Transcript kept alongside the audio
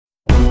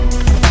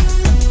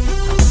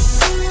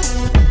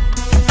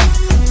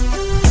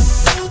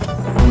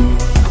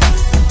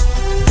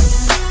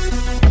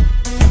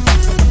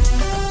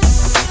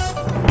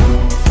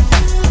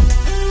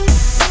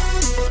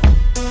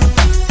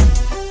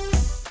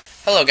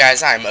Hello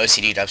guys, I'm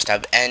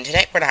OCDdubstep, and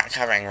today we're not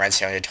covering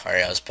Redstone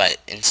tutorials, but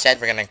instead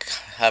we're going to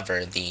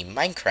cover the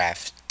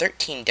Minecraft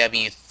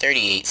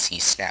 13W38C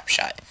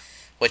snapshot,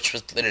 which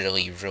was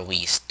literally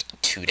released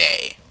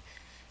today.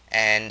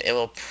 And it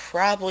will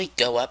probably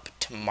go up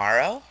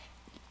tomorrow,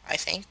 I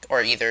think,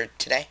 or either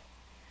today.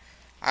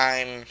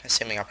 I'm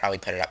assuming I'll probably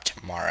put it up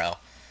tomorrow.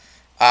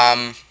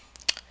 Um,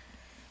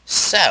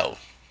 so,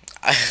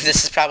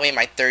 this is probably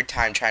my third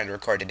time trying to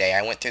record today.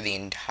 I went through the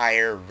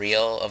entire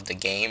reel of the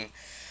game.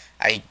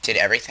 I did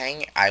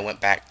everything. I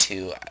went went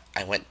through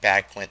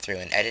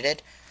and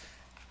edited.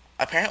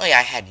 Apparently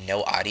I had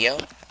no audio.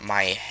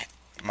 My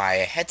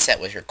headset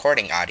was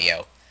recording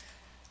audio,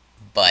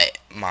 but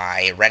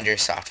my render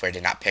software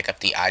did not pick up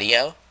the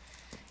audio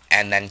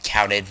and then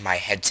counted my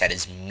headset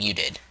as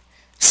muted.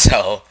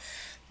 So,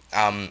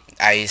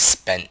 I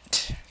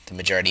spent the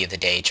majority of the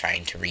day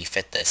trying to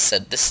refit this. So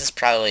this is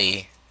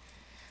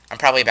I'm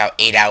probably about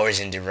 8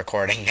 hours into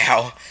recording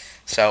now.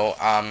 So,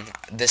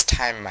 this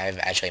time I've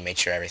actually made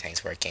sure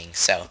everything's working.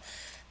 So,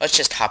 let's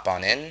just hop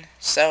on in.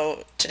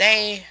 So,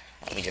 today,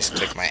 let me just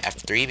click my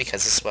F3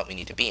 because this is what we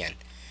need to be in.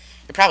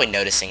 You're probably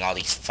noticing all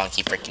these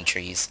funky freaking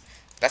trees.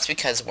 That's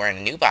because we're in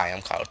a new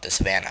biome called the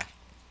Savannah.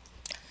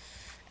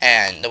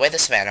 And the way the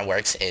Savannah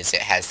works is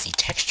it has the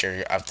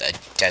texture of the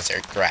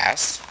desert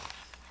grass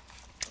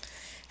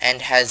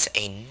and has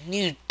a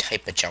new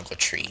type of jungle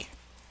tree.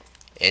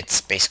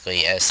 It's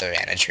basically a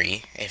savanna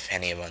tree, if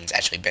anyone's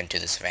actually been to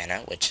the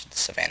savannah, which the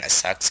savannah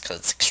sucks because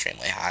it's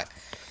extremely hot.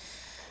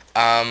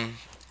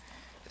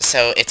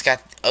 So it's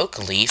got oak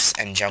leaves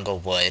and jungle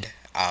wood.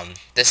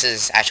 This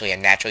is actually a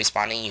naturally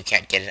spawning. You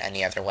can't get it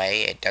any other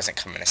way. It doesn't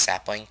come in a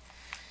sapling.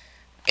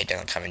 It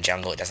doesn't come in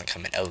jungle. It doesn't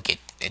come in oak.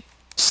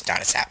 It's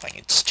not a sapling.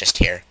 It's just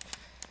here.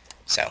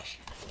 So,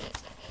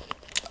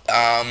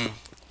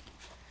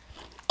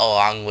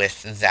 along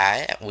with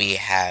that, we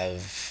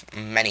have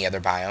many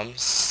other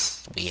biomes.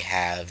 We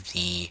have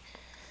the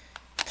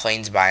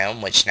plains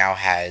biome, which now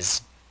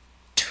has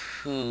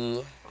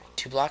two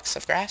blocks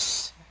of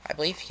grass, I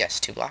believe. Yes,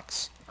 2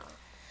 blocks.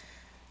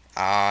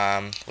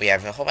 We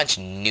have a whole bunch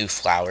of new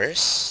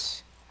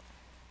flowers.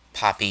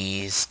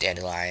 Poppies,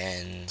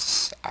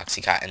 dandelions,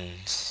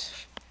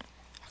 oxycottons.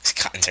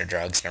 Oxycottons are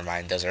drugs, never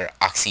mind. Those are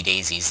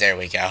oxydaisies. There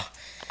we go.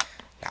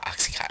 Not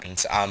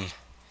oxycottons.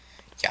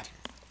 Yeah.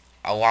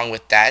 Along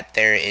with that,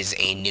 there is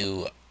a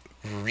new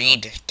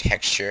reed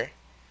texture,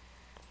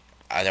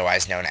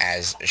 otherwise known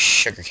as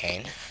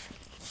sugarcane.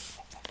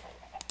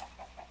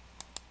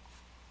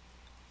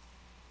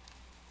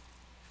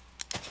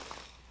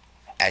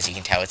 As you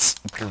can tell, it's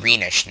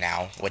greenish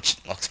now, which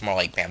looks more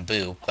like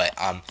bamboo, but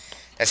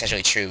that's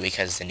actually true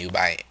because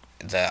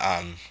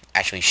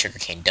actually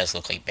sugarcane does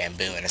look like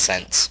bamboo in a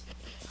sense.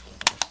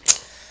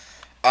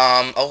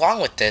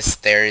 Along with this,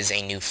 there is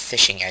a new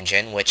fishing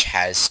engine, which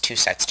has 2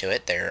 sets to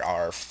it. There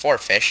are 4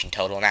 fish in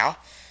total now,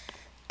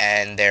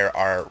 and there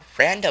are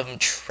random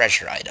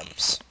treasure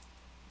items.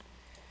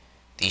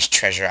 These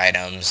treasure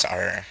items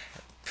are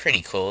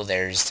pretty cool.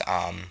 There's,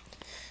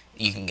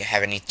 you can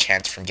have any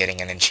chance from getting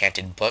an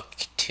enchanted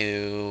book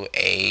to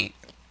a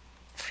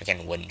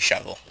freaking wooden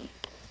shovel.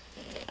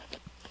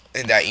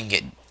 And that you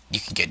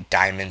can get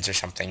diamonds or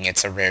something.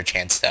 It's a rare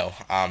chance though.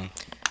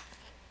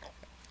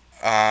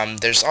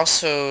 There's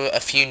also a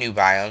few new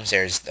biomes.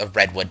 There's a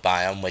redwood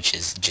biome, which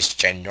is just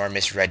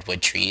ginormous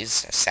redwood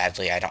trees.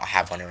 Sadly, I don't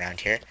have one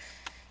around here,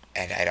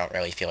 and I don't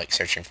really feel like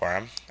searching for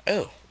them.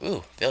 Oh,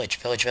 ooh, village,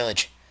 village,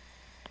 village.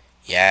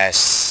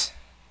 Yes.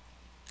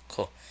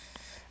 Cool.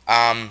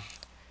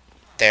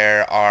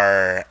 There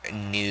are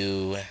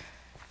new...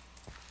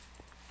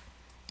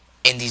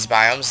 In these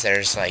biomes,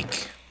 there's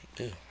like...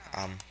 Ooh,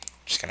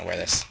 just gonna wear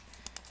this.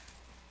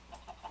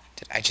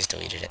 I just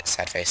deleted it,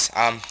 sad face.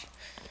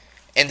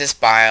 In this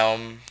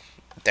biome,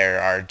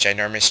 there are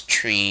ginormous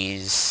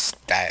trees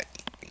that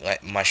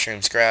let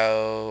mushrooms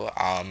grow.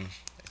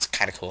 It's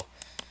kind of cool.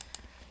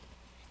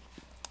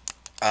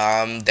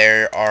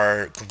 There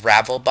are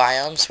gravel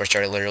biomes, which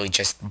are literally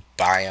just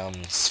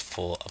biomes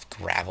full of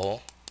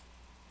gravel.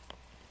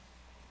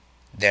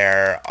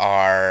 There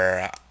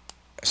are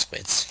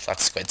squids,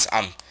 lots of squids.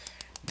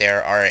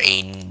 There are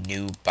a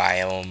new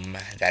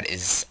biome that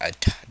is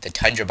the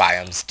tundra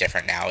biome's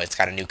different now. It's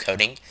got a new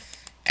coating,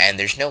 and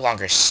there's no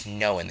longer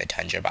snow in the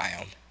tundra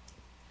biome.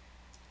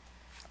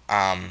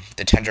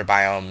 The tundra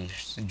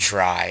biome's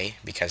dry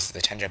because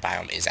the tundra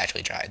biome is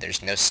actually dry.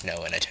 There's no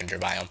snow in a tundra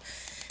biome.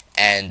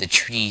 And the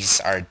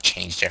trees are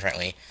changed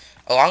differently.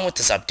 Along with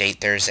this update,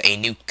 there's a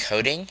new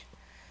coating,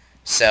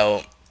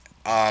 so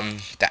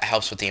that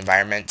helps with the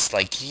environments.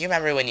 Like, you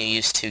remember when you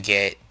used to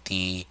get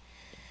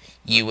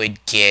you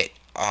would get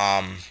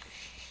how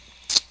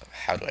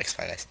do I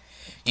explain this?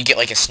 You get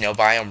like a snow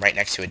biome right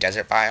next to a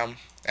desert biome,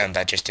 and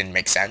that just didn't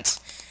make sense.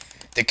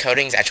 The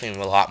coating's actually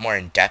a lot more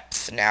in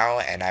depth now,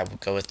 and I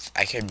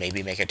could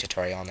maybe make a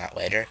tutorial on that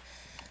later.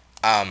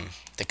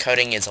 The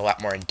coating is a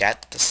lot more in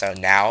depth, so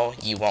now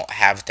you won't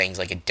have things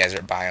like a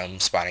desert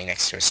biome spawning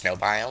next to a snow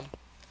biome.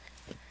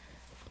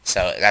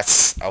 So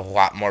that's a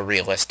lot more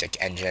realistic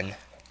engine.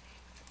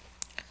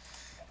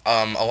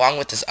 Along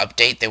with this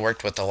update, they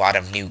worked with a lot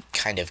of new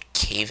kind of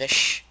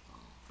cave-ish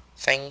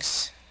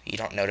things. You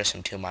don't notice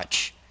them too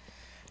much.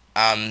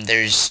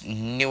 There's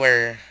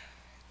newer...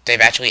 They've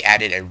actually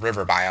added a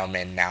river biome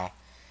in now.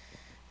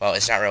 Well,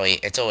 it's not really...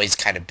 It's always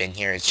kind of been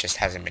here, it just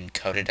hasn't been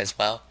coded as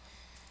well.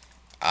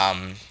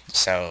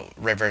 So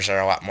rivers are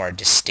a lot more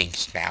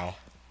distinct now.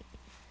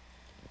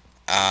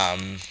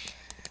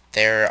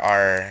 There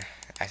are...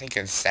 I think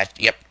it's that...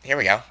 Yep, here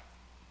we go.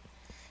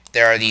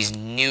 There are these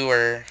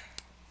newer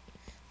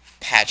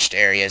patched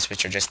areas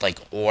which are just like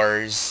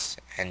ores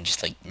and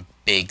just like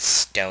big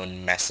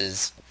stone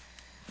messes.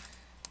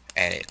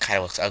 And it kind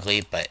of looks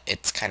ugly, but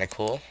it's kind of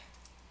cool.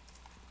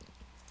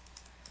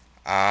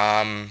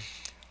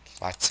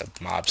 Lots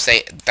of mobs.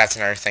 That's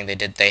another thing they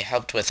did. They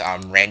helped with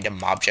random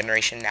mob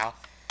generation now.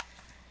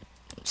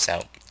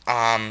 So,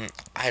 I'm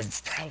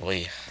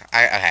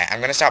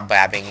gonna stop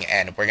blabbing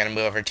and we're gonna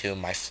move over to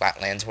my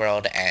Flatlands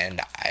world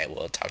and I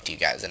will talk to you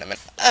guys in a minute.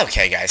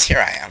 Okay guys, here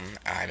I am.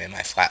 I'm in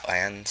my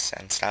Flatlands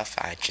and stuff.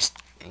 I just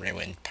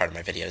ruined part of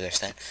my video there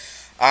then.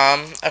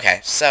 Okay,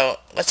 so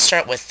let's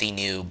start with the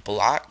new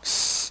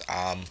blocks,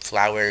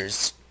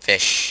 flowers,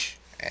 fish,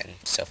 and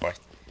so forth.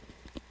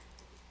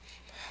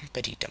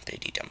 Humpity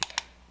dumpity dum.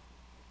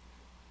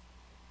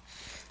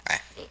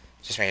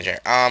 Just making sure.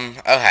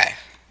 Okay.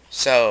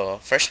 So,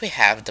 first we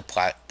have the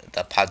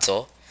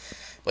puzzle,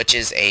 which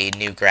is a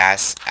new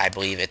grass. I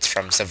believe it's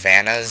from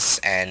savannas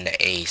and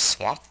a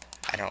swamp.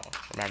 I don't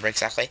remember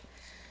exactly.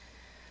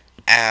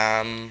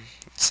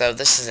 So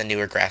this is a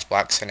newer grass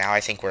block, so now I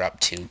think we're up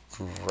to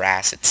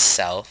grass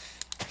itself.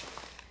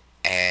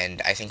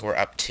 And I think we're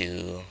up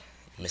to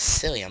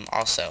mycelium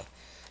also.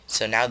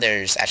 So now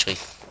there's actually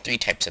 3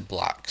 types of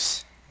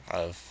blocks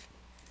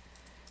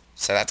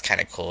so that's kind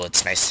of cool.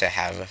 It's nice to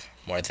have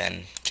more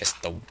than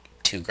just the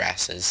 2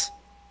 grasses.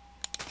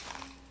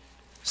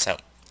 So,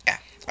 yeah.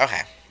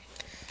 Okay.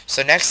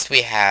 So next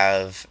we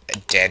have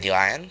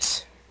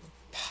dandelions,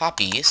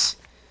 poppies,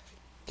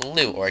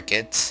 blue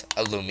orchids,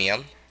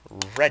 aluminum,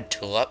 red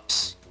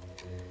tulips,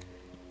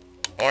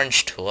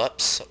 orange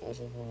tulips,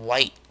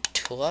 white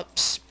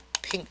tulips,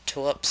 pink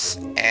tulips,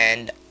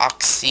 and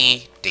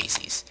oxy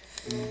daisies.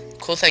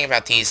 Cool thing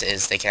about these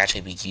is they can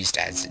actually be used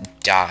as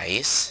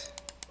dyes.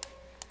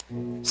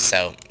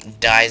 So,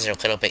 dyes are a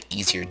little bit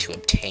easier to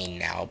obtain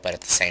now, but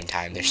at the same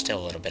time, they're still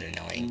a little bit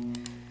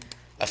annoying.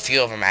 A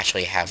few of them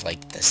actually have,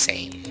 like, the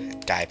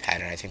same dye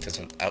pattern. I think this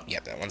one... Oh, yeah,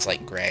 that one's,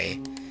 like,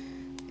 gray.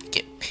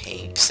 Get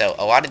pink. So,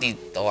 a lot of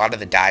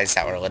the dyes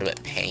that were a little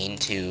bit pain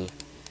to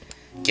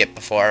get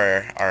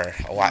before are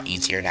a lot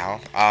easier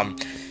now.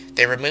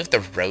 They removed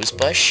the rose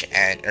bush,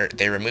 or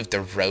they removed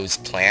the rose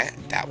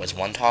plant. That was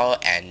one tall,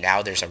 and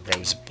now there's a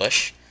rose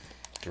bush.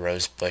 The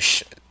rose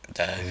bush...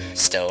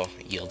 still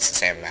yields the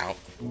same amount.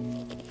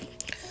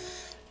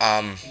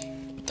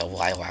 The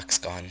lilac's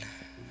gone.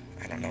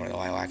 I don't know where the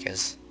lilac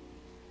is.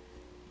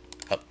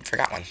 Oh,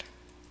 forgot one.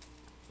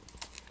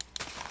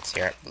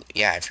 Here,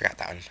 yeah, I forgot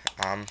that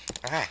one.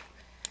 Okay.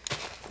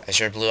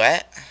 Azure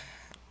bluette.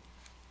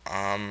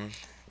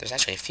 There's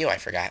actually a few I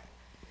forgot.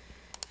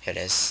 Here it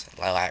is.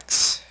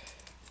 Lilacs.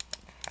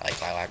 I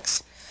like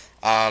lilacs.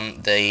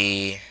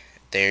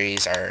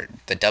 These are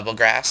the double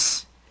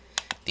grass.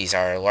 These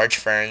are large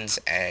ferns,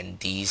 and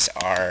these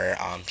are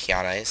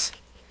peonies.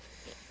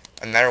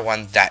 Another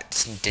one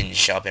that didn't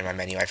show up in my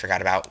menu I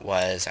forgot about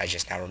was, I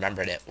just now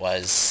remembered it,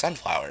 was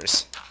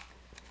sunflowers.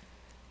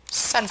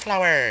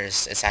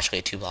 Sunflowers! It's actually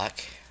a 2-block.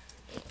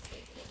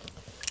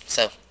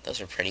 So,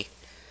 those are pretty.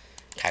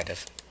 Kind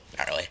of.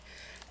 Not really.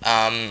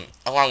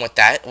 Along with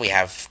that, we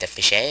have the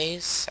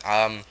fishes.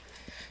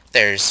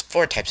 There's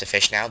 4 types of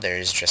fish now.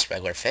 There's just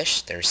regular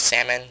fish, there's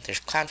salmon, there's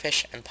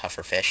clownfish, and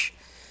pufferfish.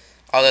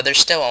 Although there's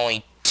still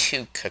only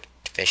 2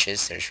 cooked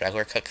fishes. There's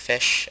regular cooked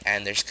fish,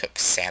 and there's cooked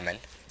salmon.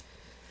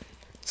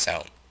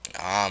 So,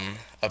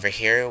 over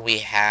here we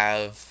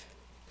have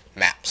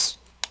maps.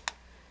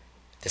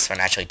 This one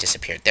actually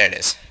disappeared. There it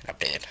is.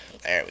 Updated.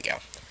 There we go.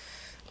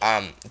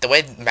 The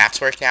way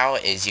maps work now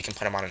is you can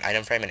put them on an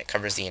item frame and it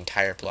covers the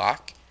entire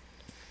block.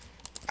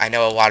 I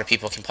know a lot of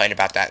people complained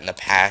about that in the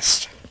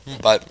past,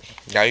 but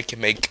now you can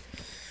make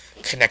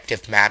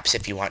connective maps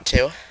if you want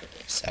to.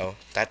 So,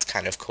 that's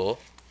kind of cool.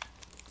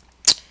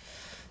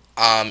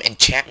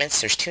 Enchantments.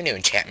 There's 2 new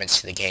enchantments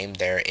to the game.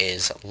 There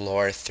is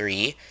Lore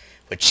 3,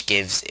 which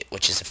is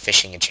a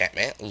fishing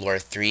enchantment. Lore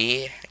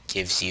 3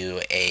 gives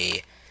you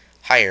a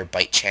higher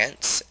bite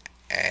chance,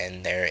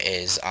 and there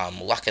is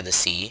Luck of the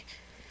Sea,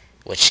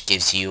 which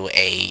gives you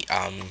a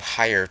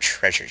higher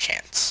treasure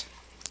chance.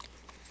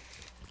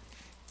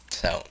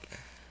 So,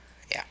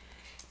 yeah.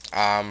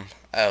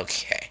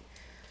 Okay.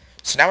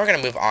 So now we're going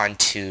to move on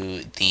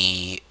to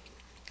the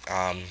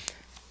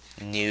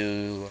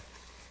new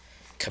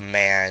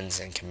commands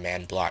and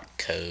command block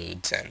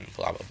codes and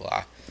blah blah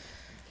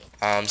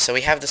blah. So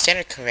we have the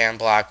standard command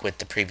block with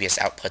the previous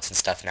outputs and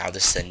stuff now.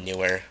 This is a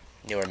newer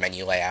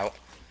menu layout.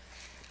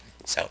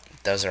 So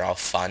those are all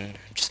fun.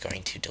 I'm just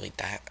going to delete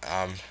that.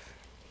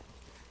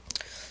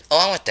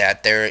 Along with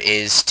that, there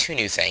is 2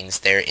 new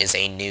things. There is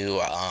a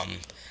new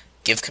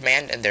give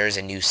command and there is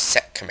a new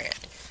set command.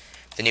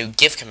 The new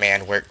give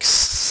command works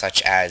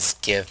such as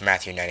give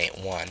Matthew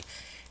 981.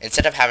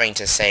 Instead of having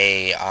to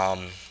say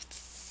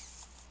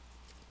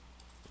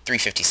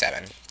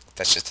 357,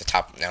 that's just the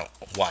top, no,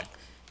 1,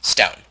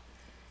 stone,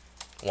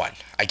 1,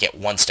 I get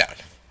 1 stone.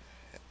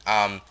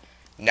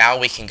 Now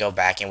we can go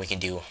back and we can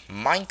do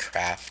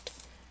Minecraft,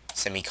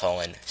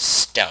 semicolon,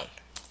 stone,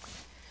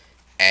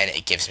 and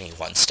it gives me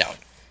 1 stone.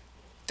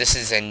 This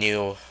is a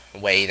new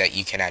way that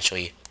you can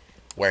actually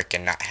work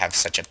and not have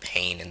such a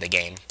pain in the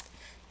game,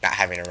 not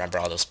having to remember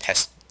all those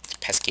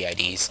pesky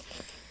IDs.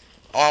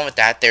 Along with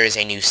that, there is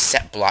a new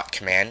set block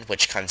command,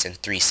 which comes in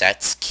 3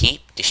 sets: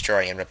 keep,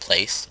 destroy, and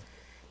replace.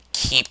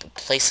 Keep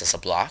places a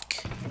block.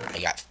 I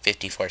got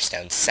 54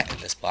 stones set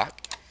in this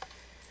block.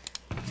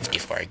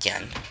 54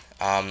 again.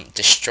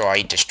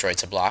 Destroy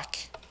destroys a block.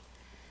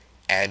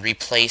 And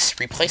replace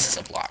replaces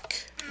a block.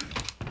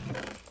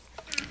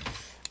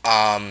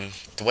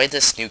 The way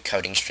this new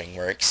coding string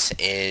works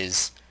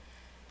is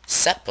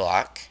set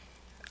block,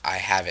 I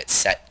have it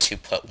set to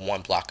put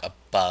 1 block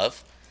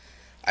above.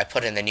 I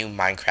put in the new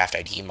Minecraft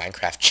ID,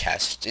 Minecraft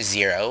chest.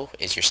 0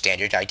 is your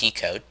standard ID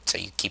code, so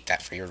you keep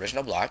that for your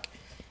original block.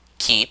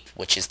 Keep,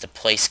 which is the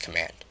place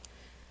command.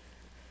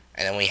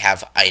 And then we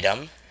have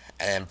item,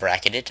 and then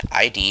bracketed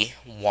ID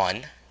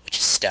 1, which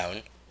is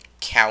stone,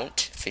 count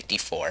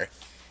 54,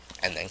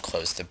 and then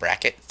close the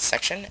bracket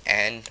section,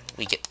 and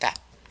we get that.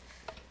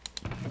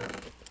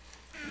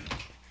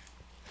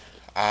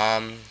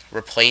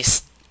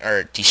 Replace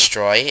or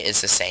destroy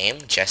is the same,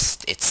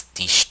 just it's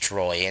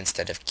destroy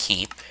instead of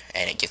keep,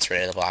 and it gets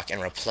rid of the block.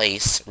 And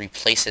replace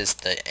replaces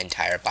the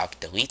entire block,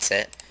 deletes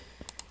it,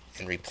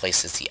 and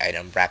replaces the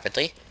item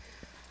rapidly.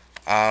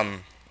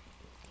 Then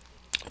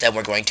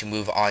we're going to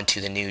move on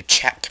to the new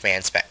chat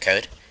command spec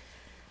code.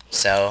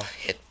 So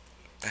hit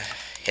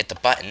the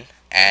button,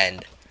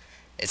 and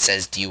it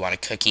says, do you want a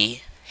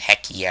cookie?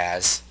 Heck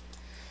yes.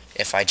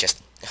 If I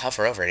just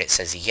hover over it, it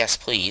says yes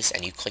please,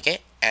 and you click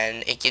it,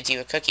 and it gives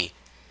you a cookie.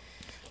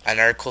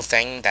 Another cool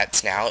thing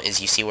that's now is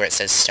you see where it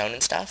says stone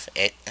and stuff,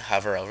 it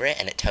hover over it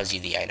and it tells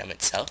you the item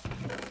itself.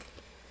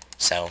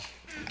 So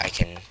I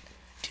can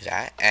do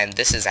that. And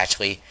this is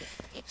actually,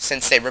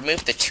 since they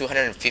removed the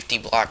 250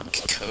 block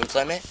code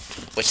limit,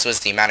 which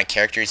was the amount of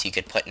characters you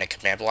could put in a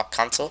command block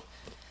console,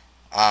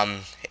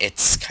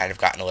 it's kind of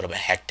gotten a little bit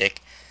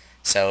hectic.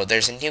 So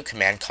there's a new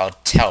command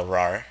called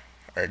tellraw,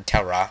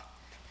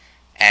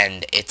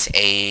 and it's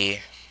a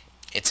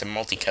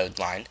multi-code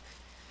line.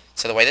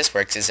 So the way this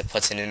works is it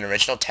puts in an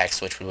original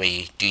text, which would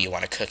be, do you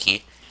want a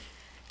cookie?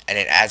 And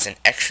it adds an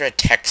extra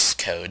text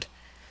code,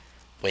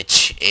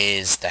 which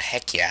is the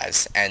heck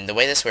yes. And the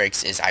way this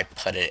works is I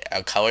put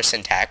a color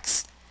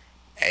syntax,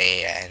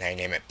 and I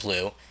name it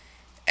blue,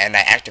 and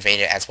I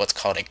activate it as what's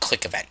called a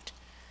click event.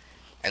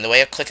 And the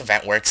way a click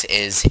event works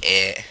is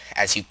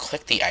as you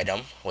click the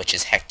item, which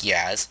is heck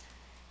yes,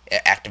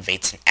 it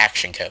activates an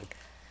action code.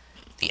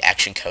 The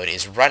action code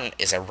is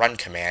a run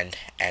command,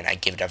 and I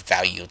give it a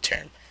value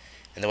term.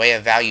 And the way a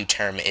value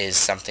term is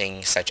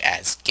something such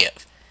as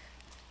give.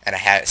 And I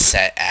have it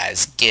set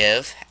as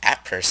give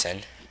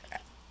 @person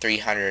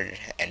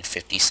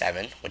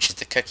 357, which is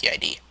the cookie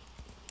ID.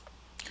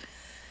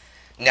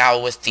 Now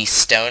with the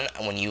stone,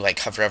 when you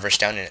hover over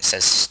stone and it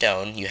says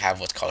stone, you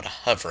have what's called a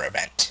hover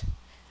event.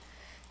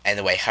 And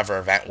the way hover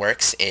event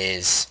works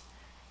is,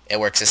 it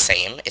works the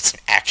same. It's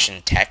an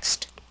action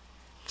text,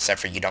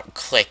 except for you don't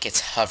click, it's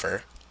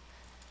hover.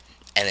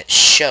 And it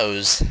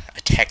shows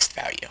a text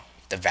value.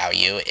 The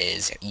value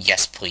is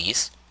yes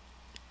please.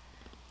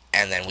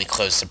 And then we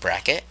close the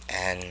bracket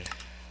and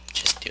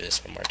just do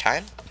this one more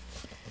time.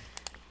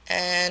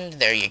 And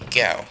there you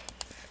go.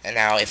 And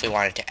now if we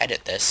wanted to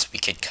edit this, we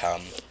could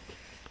come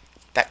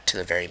back to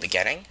the very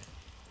beginning.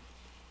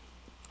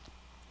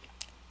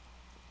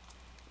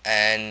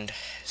 And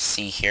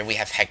see here we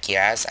have heck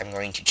yes. I'm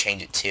going to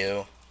change it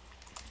to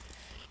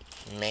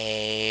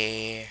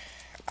may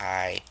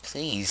I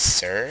please,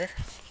 sir.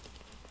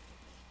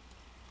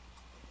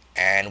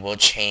 And we'll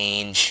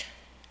change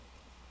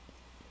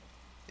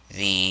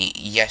the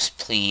yes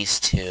please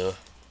to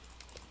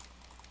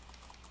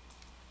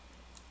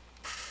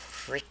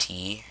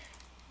pretty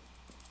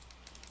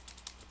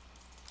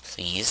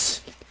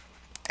please,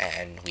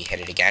 and we hit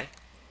it again,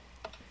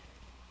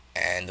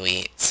 and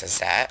it says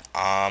that.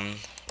 One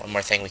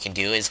more thing we can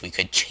do is we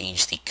could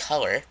change the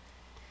color,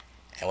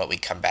 and what we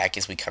come back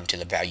is we come to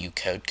the value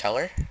code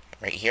color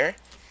right here,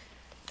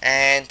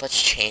 and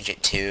let's change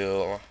it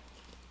to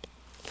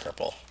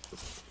purple.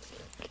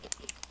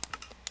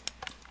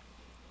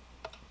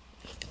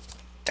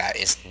 That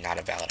is not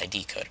a valid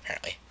ID code,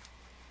 apparently.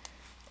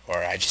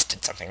 Or I just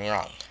did something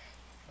wrong.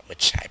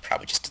 Which I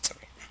probably just did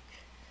something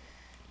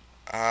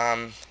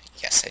wrong.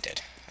 Yes, I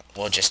did.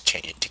 We'll just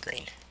change it to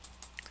green.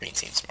 Green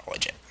seems more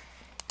legit.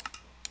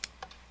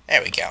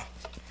 There we go.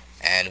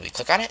 And we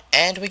click on it,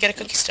 and we get a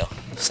cookie still.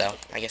 So,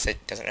 I guess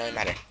it doesn't really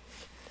matter.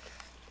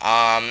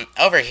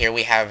 Over here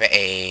we have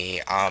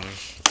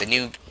the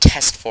new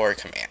test4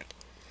 command.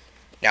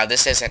 Now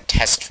this isn't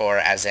test for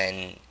as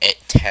in it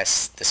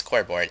tests the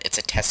scoreboard, it's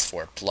a test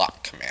for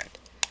block command.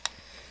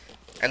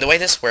 And the way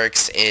this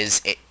works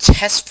is it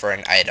tests for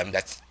an item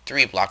that's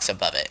 3 blocks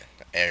above it.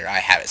 Or I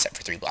have it set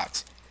for 3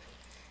 blocks.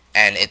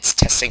 And it's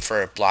testing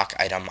for a block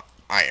item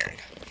iron.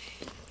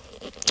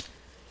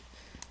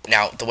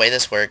 Now, the way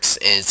this works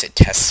is it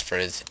tests for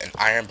an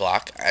iron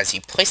block. As you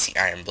place the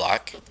iron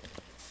block,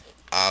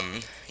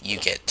 you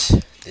get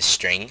this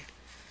string.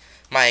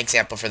 My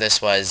example for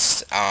this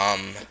was,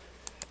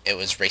 it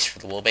was race for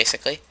the wool,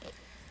 basically.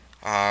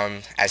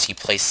 As you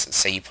place,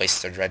 say you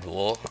place the red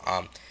wool,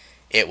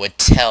 it would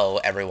tell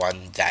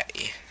everyone that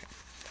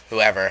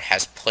whoever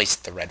has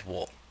placed the red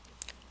wool.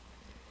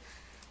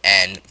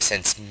 And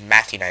since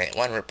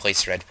Matthew981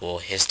 replaced red wool,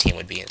 his team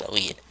would be in the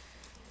lead.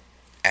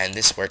 And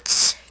this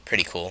works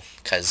pretty cool,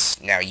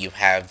 because now you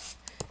have,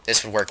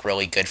 this would work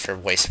really good for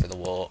Race for the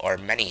Wool, or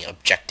many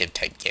objective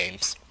type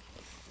games.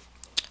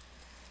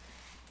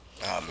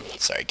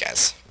 Sorry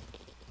guys.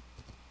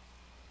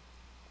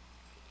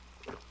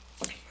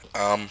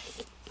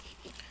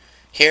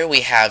 Here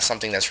we have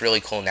something that's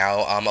really cool now.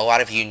 A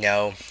lot of you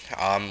know,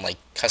 like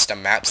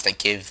custom maps that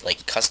give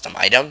like custom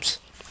items.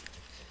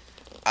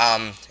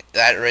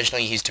 That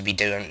originally used to be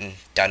done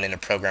in a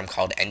program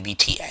called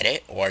NBT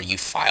Edit, or you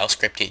file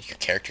scripted your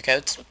character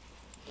codes.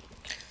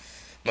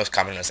 Most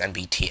common was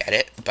NBT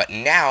Edit, but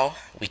now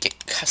we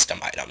get custom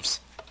items.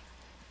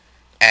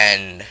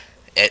 And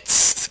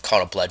it's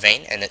called a blood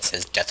vein, and it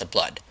says Death of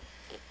Blood.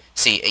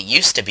 See, it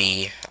used to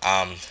be,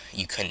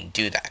 you couldn't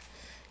do that.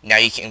 Now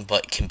you can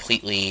put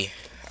completely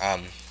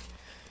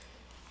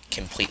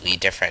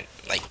different,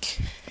 like,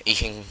 you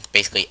can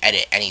basically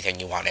edit anything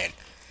you want in.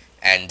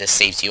 And this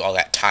saves you all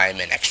that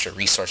time and extra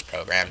resource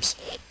programs.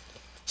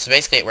 So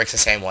basically it works the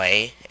same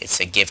way. It's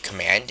a give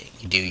command.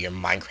 You do your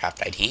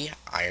Minecraft ID,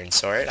 iron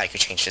sword. I could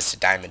change this to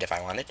diamond if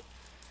I wanted.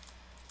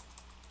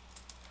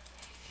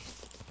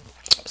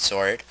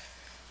 Sword.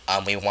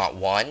 We want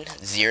 1,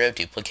 0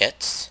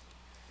 duplicates.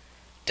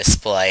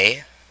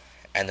 Display.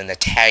 And then the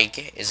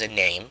tag is a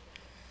name.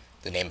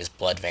 The name is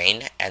Blood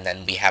Vein. And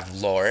then we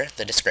have lore,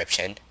 the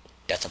description,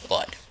 Death of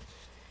Blood.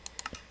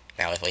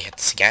 Now if we hit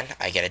this again,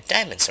 I get a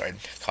diamond sword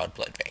called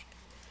Blood Vein.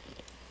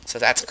 So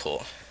that's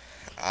cool.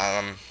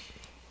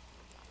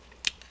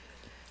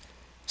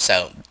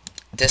 So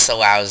this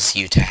allows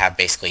you to have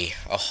basically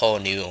a whole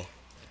new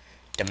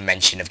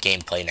dimension of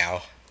gameplay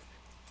now,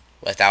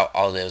 without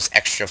all those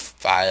extra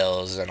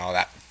files and all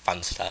that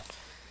fun stuff.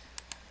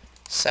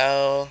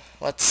 So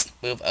let's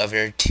move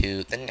over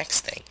to the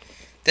next thing.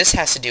 This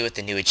has to do with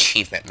the new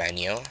achievement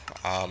menu.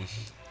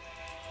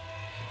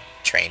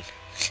 Train.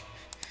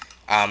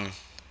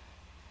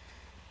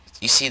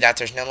 You see that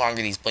there's no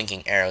longer these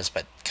blinking arrows,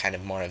 but kind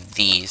of more of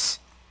these.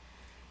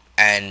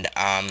 And,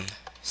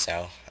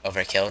 so,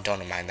 overkill,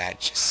 don't mind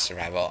that, just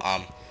survival.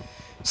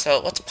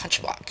 So, what's a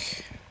punch block?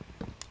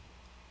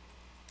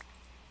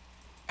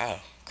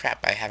 Oh,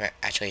 crap, I haven't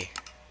actually,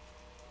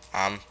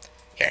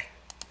 here.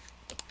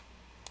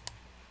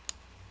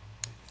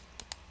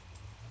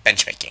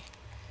 Benchmaking.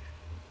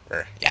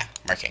 Or, yeah,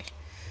 marking.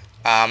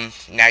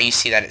 Now you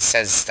see that it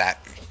says that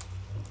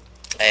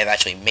I have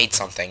actually made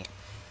something.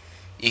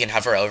 You can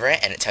hover over it,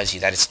 and it tells you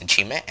that it's an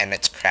achievement, and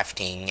it's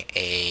crafting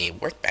a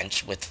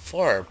workbench with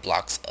 4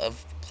 blocks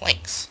of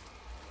planks.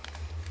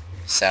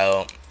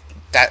 So,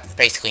 that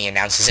basically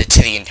announces it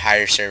to the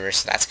entire server,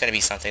 so that's going to be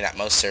something that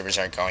most servers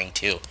are going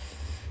to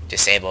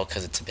disable,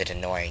 because it's a bit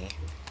annoying.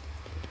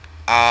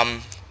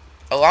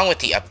 Along with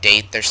the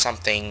update, there's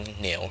something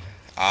new.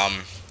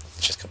 Let's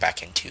just go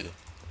back into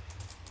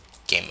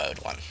game mode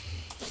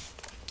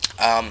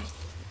 1.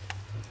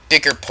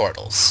 Bigger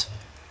portals.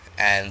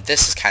 And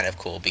this is kind of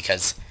cool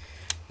because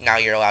now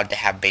you're allowed to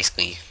have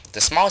basically,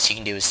 the smallest you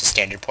can do is the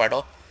standard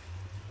portal,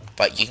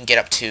 but you can get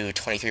up to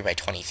 23 by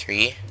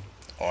 23,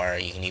 or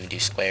you can even do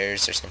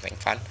squares or something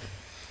fun.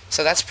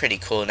 So that's pretty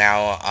cool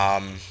now.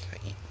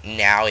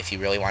 Now if you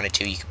really wanted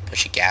to, you could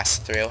push a gas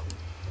through.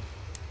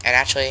 And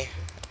actually,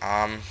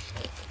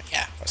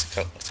 yeah, let's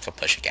go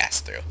push a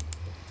gas through.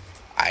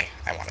 I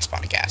want to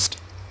spawn a ghast.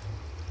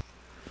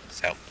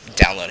 So,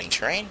 downloading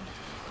terrain.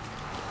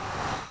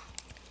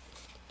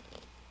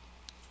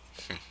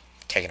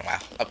 Taking a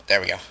while. Oh, there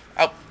we go.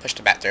 Oh, pushed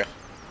the bat through.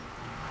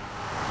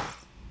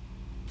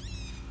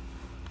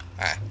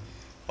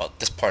 Well,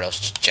 this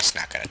portal's just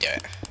not gonna do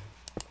it.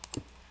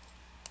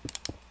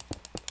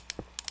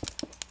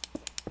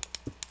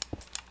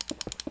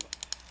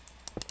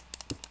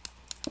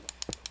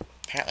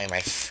 Apparently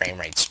my frame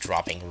rate's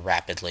dropping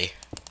rapidly.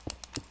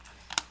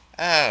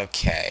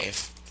 Okay,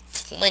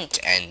 flint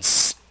and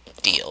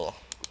steel.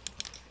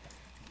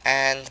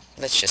 And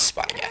let's just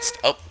spot a ghast.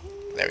 Oh,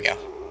 there we go.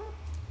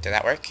 Did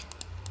that work?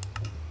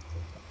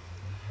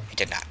 It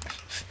did not.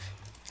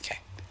 Okay.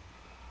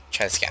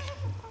 Try this again.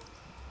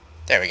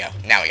 There we go.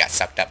 Now we got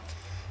sucked up.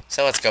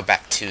 So let's go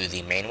back to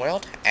the main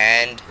world,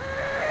 and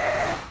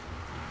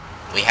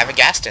we have a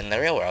ghast in the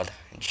real world.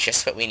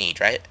 Just what we need,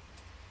 right?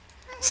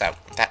 So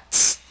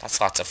that's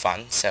lots of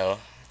fun. So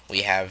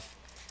we have,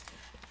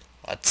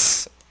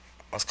 let's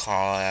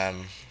call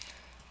him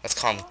Let's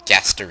call them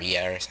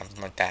Gasteria or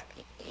something like that.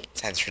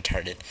 Sounds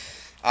retarded.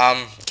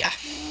 Yeah.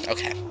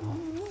 Okay.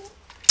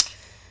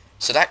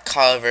 So that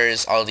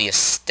covers all the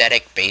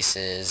aesthetic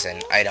bases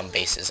and item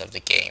bases of the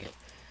game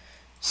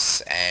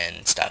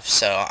and stuff.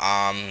 So,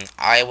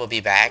 I will be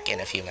back in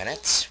a few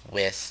minutes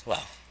with,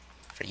 well,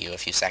 for you a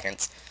few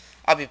seconds.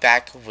 I'll be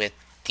back with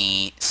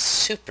the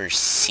super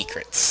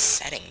secret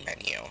setting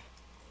menu.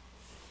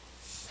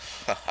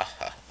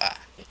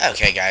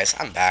 Okay guys,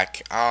 I'm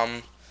back.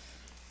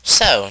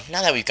 So,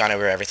 now that we've gone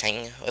over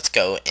everything, let's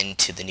go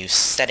into the new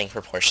setting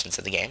proportions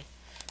of the game.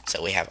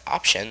 So we have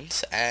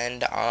options,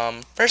 and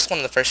one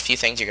of the first few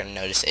things you're going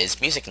to notice is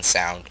music and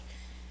sound,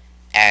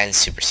 and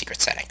super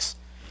secret settings.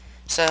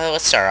 So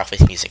let's start off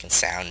with music and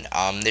sound.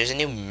 There's a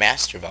new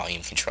master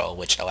volume control,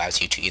 which allows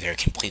you to either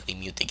completely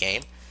mute the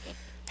game,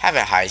 have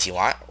it high as you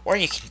want, or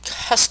you can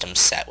custom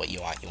set what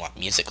you want. You want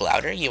music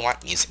louder, you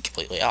want music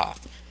completely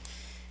off.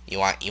 You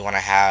want to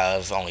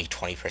have only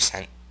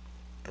 20%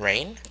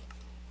 rain.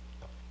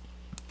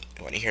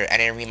 You want to hear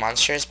enemy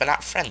monsters, but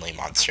not friendly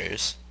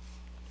monsters,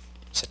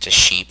 such as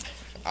sheep.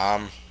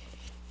 Want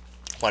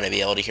to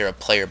be able to hear a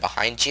player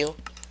behind you,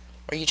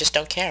 or you just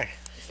don't care.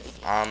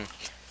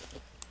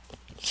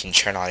 You can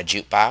turn on a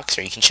jukebox,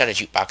 or you can shut a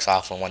jukebox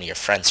off when one of your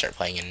friends start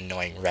playing an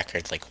annoying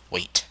record like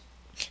Wait.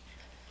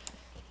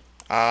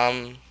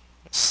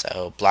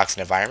 So blocks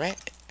and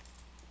environment.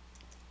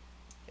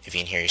 If you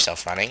can hear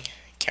yourself running,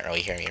 can't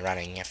really hear me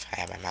running if I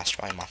have my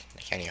master volume on,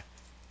 can you?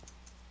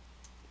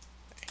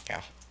 There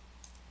you go.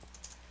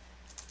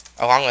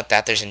 Along with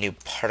that, there's a new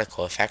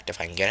particle effect,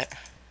 if I can get it.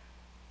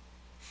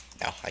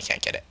 No, I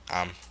can't get it.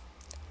 Yeah.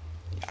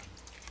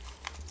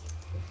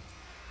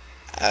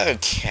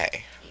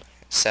 Okay.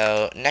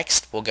 So,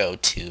 next we'll go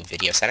to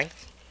video settings.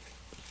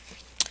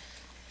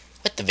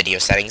 With the video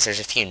settings, there's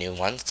a few new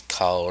ones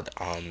called,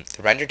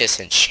 the render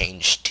distance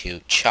changed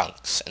to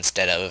chunks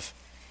instead of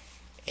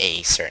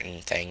a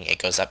certain thing. It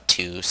goes up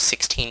to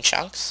 16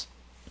 chunks,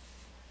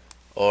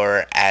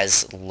 or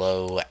as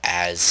low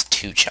as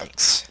 2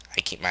 chunks. I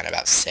keep mine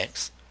about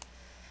 6.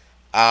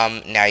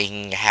 Now you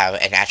can have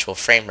an actual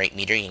frame rate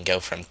meter. You can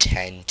go from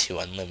 10 to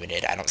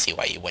unlimited. I don't see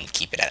why you wouldn't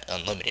keep it at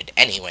unlimited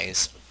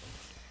anyways.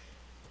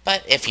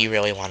 But if you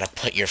really want to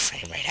put your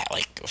frame rate at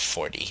like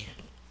 40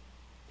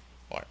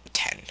 or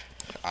 10,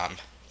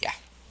 yeah.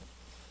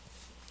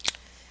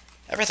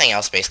 Everything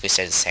else basically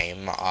stays the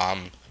same.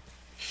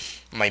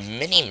 My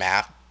mip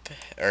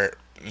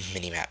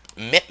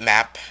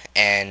map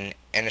and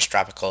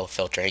anisotropical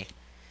filtering.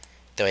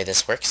 The way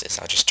this works is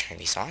I'll just turn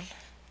these on.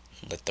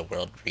 Let the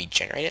world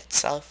regenerate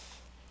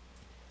itself.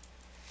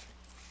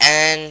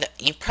 And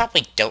you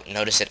probably don't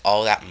notice it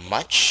all that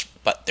much,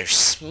 but they're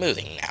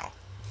smoothing now.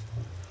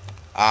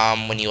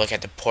 When you look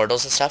at the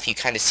portals and stuff, you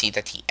kind of see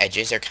that the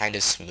edges are kind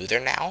of smoother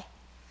now.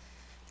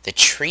 The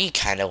tree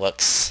kind of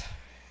looks,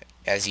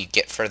 as you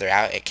get further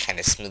out, it kind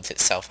of smooths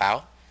itself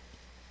out.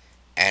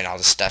 And all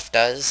the stuff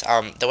does.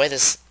 The way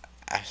this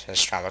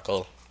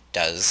astronomical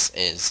does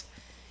is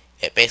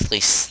it basically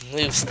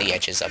smooths the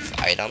edges of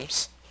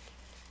items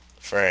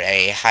for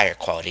a higher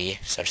quality,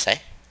 so to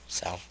say.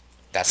 So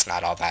that's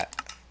not all that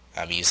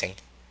I'm using.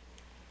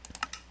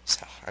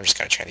 So I'm just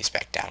going to turn these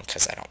back down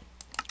because I don't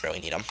really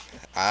need them.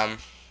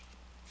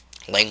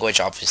 Language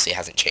obviously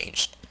hasn't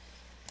changed.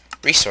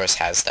 Resource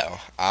has, though.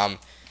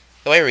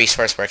 The way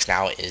resource works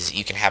now is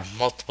you can have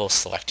multiple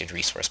selected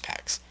resource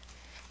packs.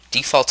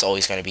 Default's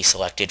always going to be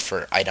selected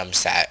for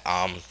items that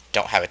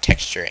don't have a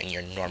texture in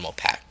your normal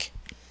pack.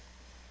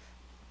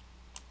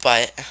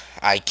 But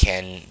I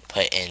can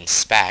put in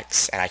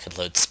specs, and I could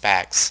load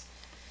specs,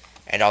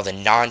 and all the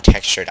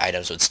non-textured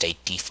items would stay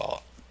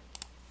default.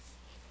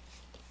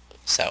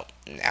 So,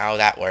 now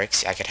that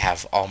works. I could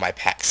have all my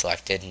packs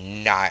selected.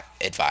 Not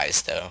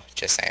advised, though.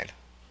 Just saying.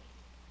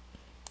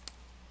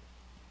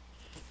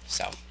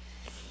 So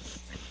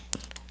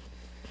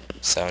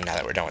now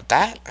that we're done with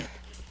that,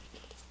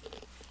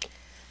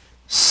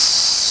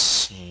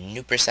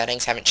 snooper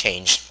settings haven't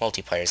changed.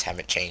 Multiplayers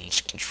haven't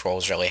changed.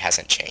 Controls really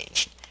hasn't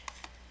changed.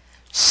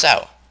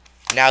 So,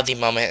 now the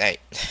moment that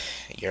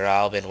you're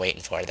all been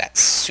waiting for, that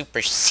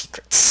super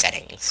secret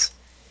settings.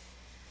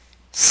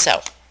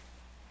 So,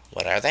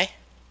 what are they?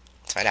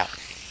 Let's find out.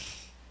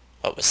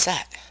 What was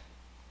that?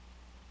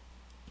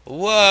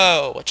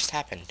 Whoa, what just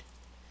happened?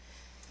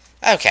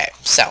 Okay,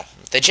 so,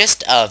 the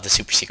gist of the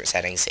super secret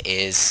settings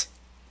is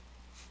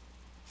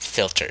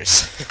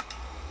filters.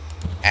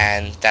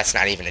 And that's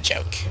not even a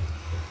joke.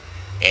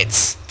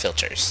 It's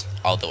filters,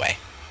 all the way.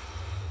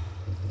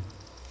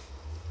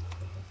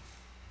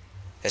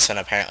 This one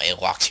apparently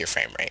locks your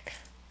frame rate.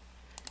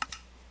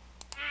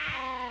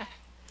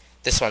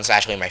 This one's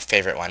actually my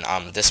favorite one.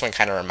 This one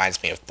kind of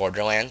reminds me of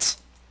Borderlands,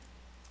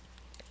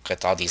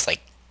 with all these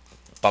like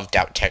bumped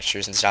out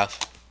textures and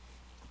stuff.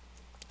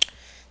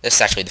 This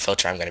is actually the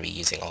filter I'm going to be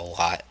using a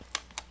lot.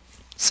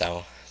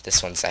 So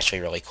this one's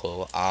actually really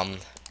cool.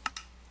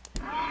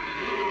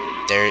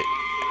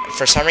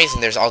 For some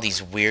reason there's all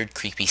these weird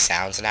creepy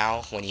sounds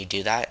now when you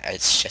do that.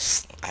 It's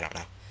just, I don't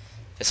know.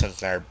 This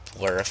one's our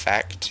blur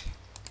effect.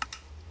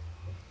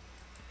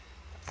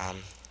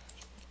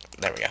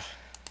 There we go.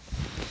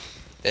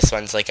 This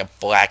one's like a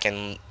black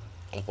and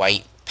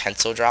white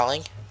pencil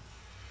drawing.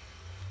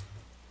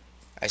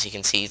 As you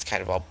can see, it's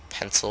kind of all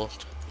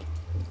penciled.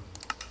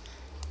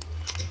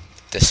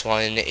 This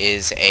one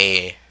is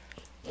a...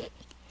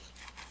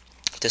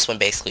 This one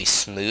basically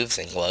smooths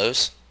and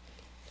glows.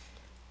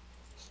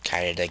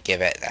 Kind of to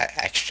give it that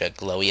extra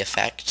glowy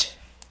effect.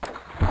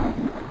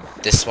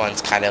 This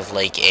one's kind of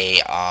like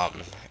a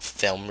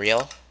film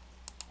reel.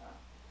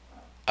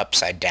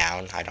 Upside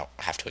down. I don't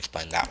have to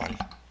explain that one.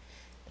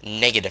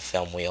 Negative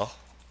film wheel.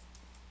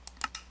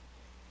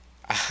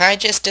 I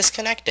just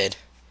disconnected.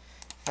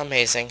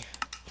 Amazing.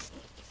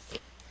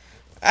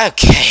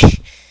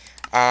 Okay.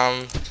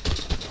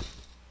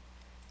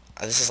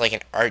 This is like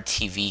an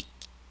RTV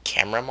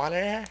camera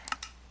monitor.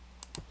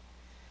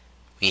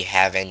 We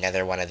have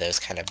another one of those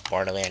kind of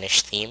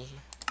Borderlandish theme.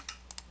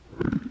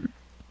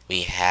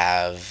 We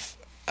have...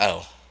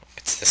 Oh,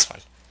 it's this one.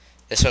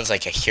 This one's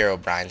like a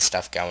Herobrine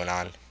stuff going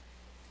on.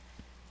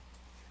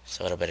 It's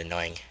a little bit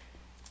annoying.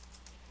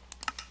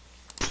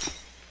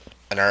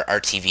 And our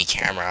RTV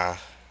camera,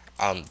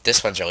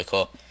 this one's really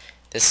cool.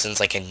 This one's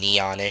like a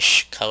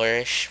neonish,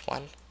 colorish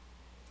one.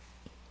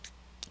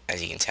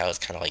 As you can tell, it's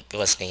kind of like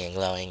glistening and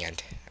glowing,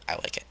 and I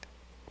like it.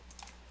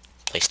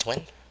 Place to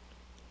win.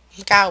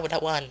 God, I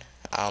won.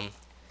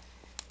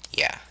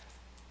 Yeah.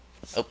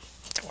 Oh,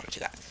 don't want to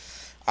do that.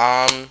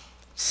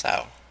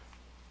 So.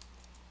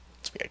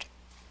 It's weird.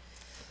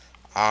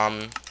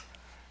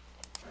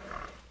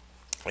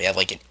 We have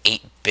like an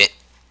 8-bit,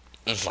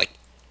 like,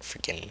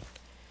 freaking,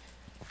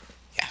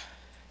 yeah.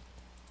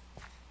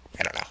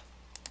 I don't know.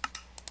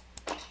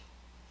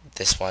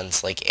 This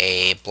one's like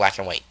a black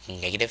and white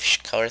negative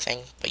color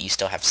thing, but you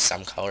still have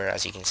some color,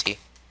 as you can see.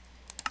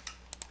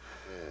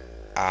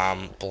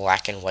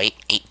 Black and white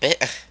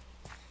 8-bit.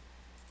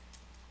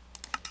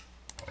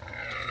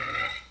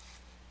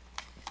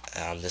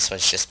 This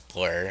one's just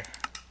blur.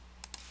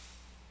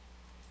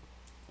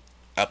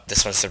 Oh,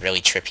 this one's the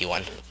really trippy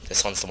one.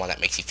 This one's the one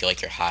that makes you feel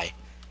like you're high.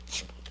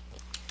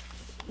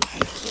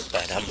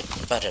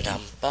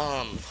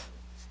 Ba-dum-ba-da-dum-bum.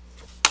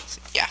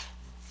 Yeah,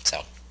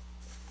 so.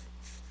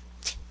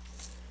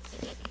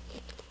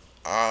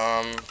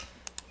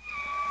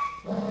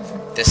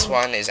 This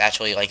one is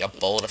actually like a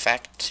bold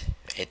effect.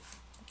 It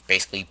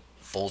basically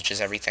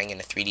bulges everything in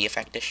a 3D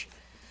effect-ish.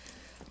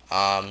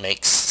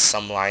 Makes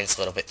some lines a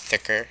little bit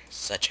thicker,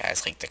 such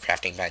as like the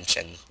crafting bench,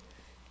 and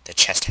the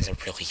chest has a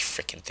really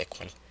freaking thick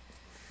one.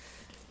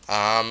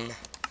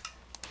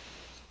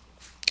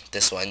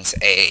 This one's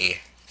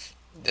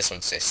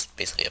just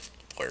basically a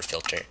blur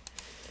filter.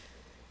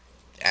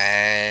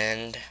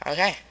 And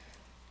okay.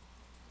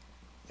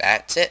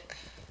 That's it.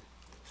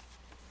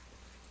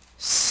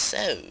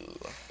 So,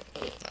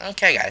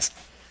 okay guys.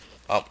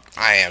 Well,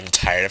 I am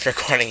tired of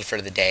recording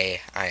for the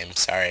day. I am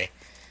sorry.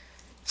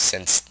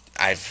 Since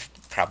I've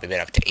probably been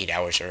up to 8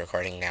 hours of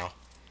recording now.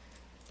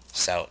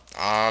 So,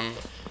 I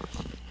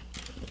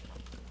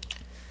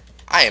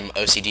am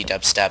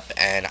OCDdubstep,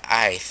 and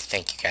I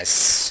thank you guys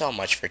so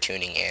much for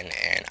tuning in,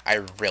 and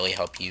I really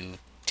hope you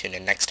tune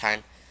in next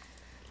time.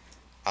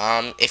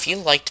 If you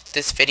liked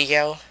this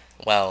video,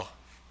 well,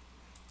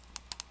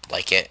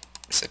 like it,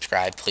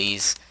 subscribe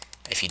please.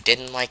 If you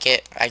didn't like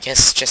it, I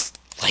guess just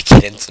like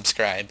it and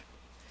subscribe.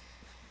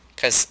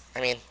 Because,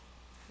 I mean,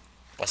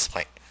 what's the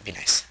point? It'd be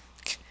nice.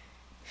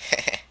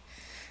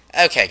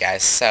 Okay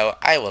guys, so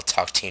I will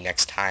talk to you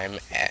next time,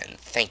 and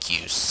thank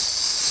you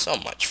so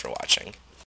much for watching.